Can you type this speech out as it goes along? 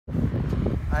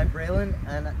I'm Braylon,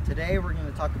 and today we're going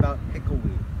to talk about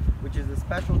pickleweed, which is a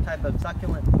special type of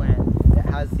succulent plant that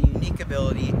has the unique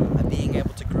ability of being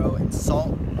able to grow in salt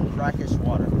and brackish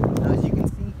water. Now, as you can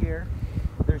see here,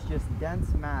 there's just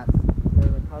dense mats that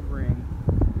are covering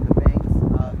the banks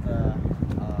of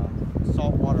the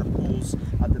saltwater pools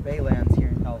of the Baylands here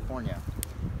in California.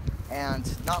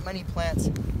 And not many plants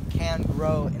can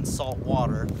grow in salt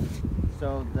water,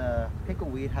 so the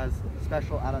pickleweed has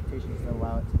special adaptations that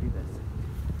allow it to do this.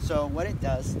 So what it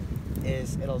does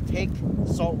is it'll take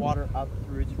salt water up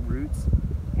through its roots,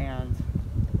 and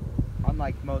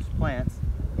unlike most plants,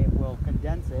 it will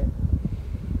condense it.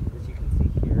 As you can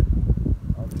see here,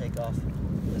 I'll take off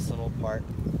this little part.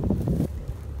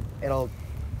 It'll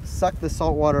suck the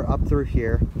salt water up through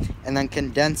here and then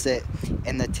condense it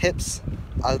in the tips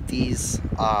of these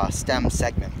stem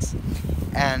segments,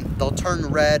 and they'll turn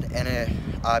red, and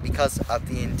because of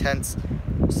the intense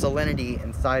salinity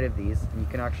inside of these, you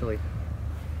can actually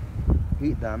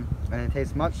eat them, and it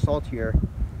tastes much saltier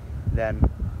than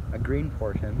a green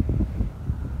portion.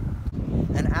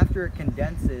 And after it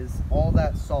condenses all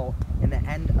that salt in the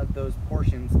end of those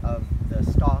portions of the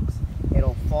stalks,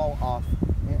 it'll fall off.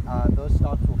 Those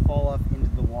stalks will fall off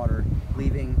into the water,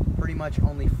 leaving pretty much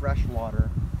only fresh water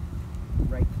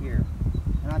right here.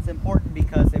 And that's important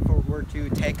because if it were to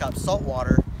take up salt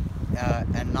water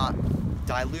and not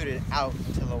dilute it out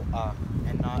to the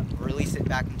and not release it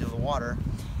back into the water,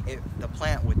 the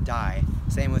plant would die.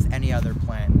 Same with any other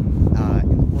plant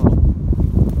in the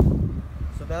world.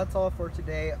 So that's all for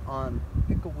today on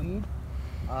pickleweed.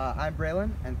 I'm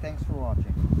Braylon, and thanks for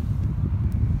watching.